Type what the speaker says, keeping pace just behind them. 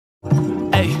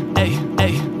Ay, ay,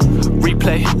 ay,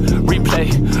 replay,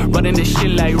 replay, running this shit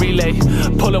like relay.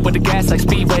 Pull up with the gas like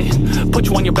Speedway, put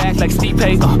you on your back like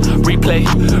Stipe. Replay,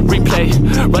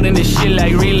 replay, running this shit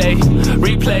like relay.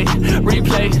 Replay,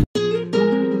 replay.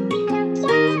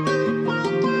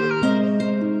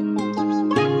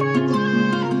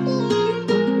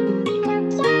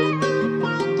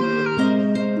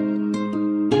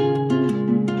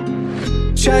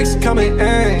 Checks coming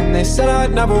in, they said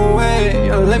I'd never win.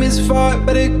 Your limits fuck,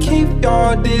 better keep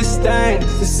your distance.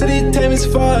 The city tame as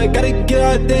fuck, gotta get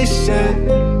out this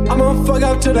shit. I'ma fuck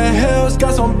up to the hills,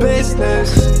 got some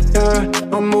business. Yeah,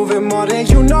 I'm moving more than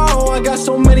you know. I got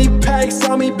so many packs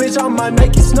on me, bitch, I might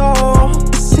make it snow.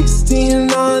 16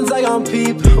 nines, like I'm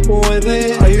peep with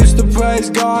it. I used to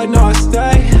praise God, now I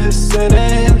stay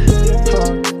sinning.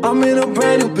 I'm in a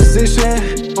brand new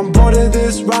position. I'm bored of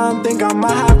this rhyme, think I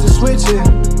might have to switch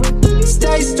it.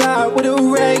 Stay strapped with a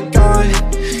ray gun,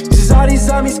 cause all these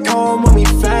zombies come when we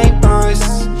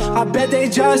famous. I bet they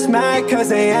just mad cause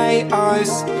they ain't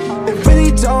us. They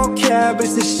really don't care, but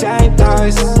it's a shame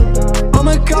us.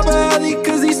 I'ma cover early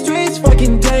cause these streets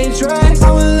fucking dangerous.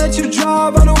 I will let you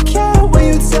drive, I don't care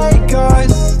where you take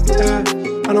us. Yeah,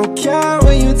 I don't care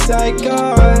where you take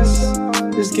us.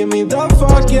 Just get me the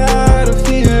fuck out of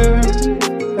here.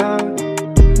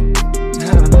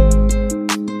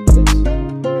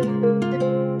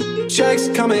 Checks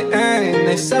coming in,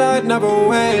 they said I'd never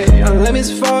win. Your limits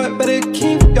fuck, better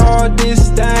keep your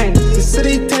distance. The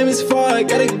city tame as fuck,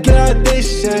 gotta get out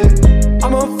this shit.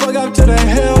 I'ma fuck up to the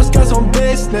hills, got some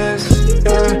business.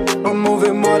 Yeah, I'm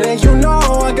moving more than you know.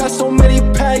 I got so many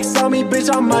packs on me,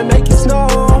 bitch, I might make it snow.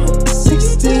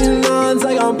 16 lines,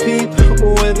 like I'm peep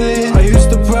with it. I used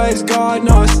to praise God,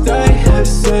 now I stay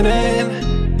sinning.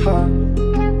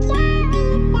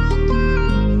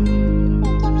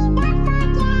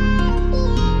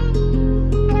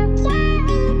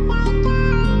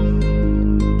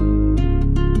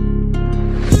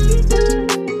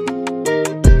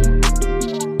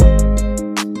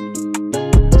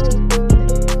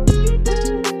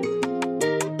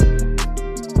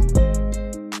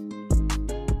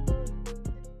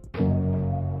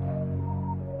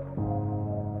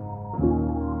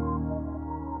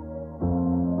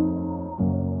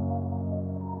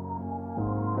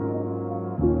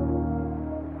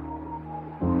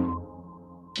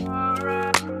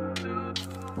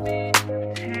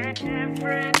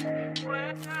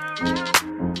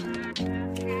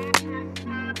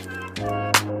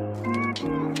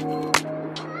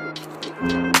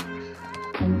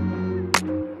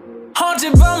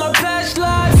 Haunted by my past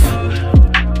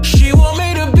life, she want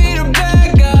me to be the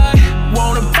bad guy.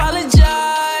 Won't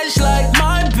apologize, like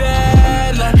my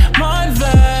bad, like my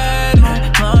bad,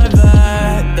 my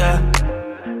bad, yeah.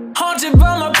 Haunted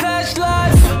by my past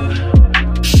life,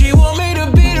 she want me to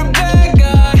be the bad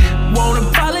guy. Won't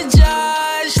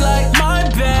apologize, like my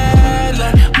bad,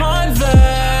 like my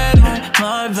bad,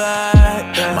 my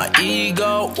bad, yeah. My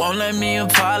ego won't let me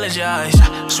apologize.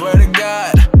 Swear to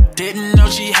God, didn't know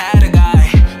she had a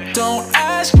guy. Don't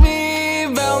ask me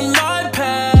about my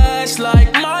past,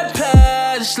 like my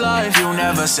past life. You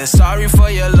never said sorry for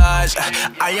your lies,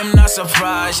 I am not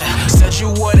surprised. Said you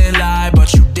wouldn't lie,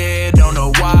 but you did, don't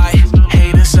know why.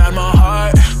 Hate inside my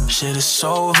heart, shit is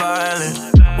so violent.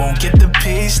 Won't get the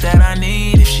peace that I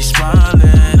need if she's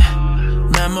smiling.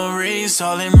 Memories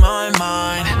all in my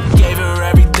mind. Gave her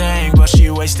everything, but she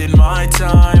wasted my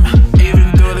time.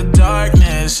 Even through the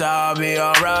darkness, I'll be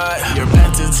alright. Your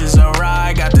repentance is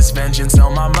alright, got this vengeance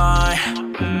on my mind.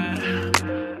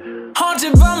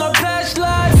 Haunted by my past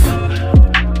life,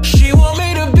 she want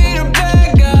me to be the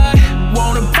bad guy.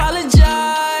 Won't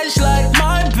apologize, like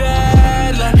my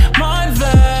bad, like my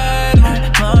bad,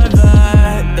 my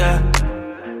bad, yeah.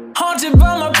 Haunted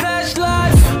by my past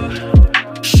life,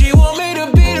 she want me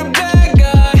to be the bad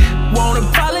guy. Won't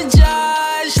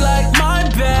apologize, like my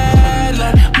bad,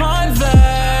 like my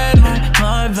bad,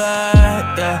 my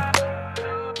bad, yeah.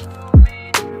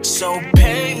 So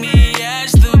paint me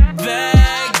as the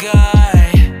bad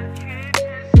guy,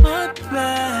 my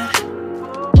bad.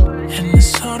 And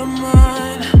this heart of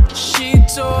mine, she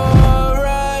tore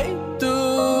right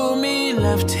through me.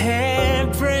 Left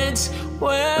handprints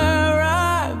where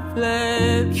I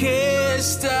bled.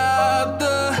 Kissed out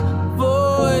the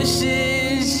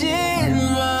voices in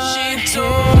my head. She tore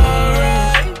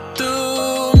right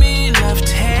through me. Left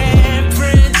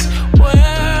handprints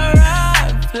where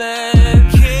I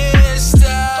bled. Kissed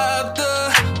out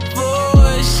the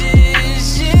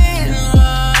voices in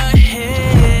my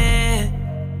head.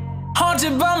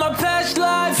 Haunted by my past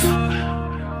life,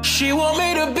 she want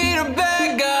me to be the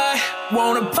bad guy.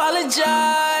 Won't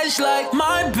apologize, like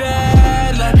my bad. bed.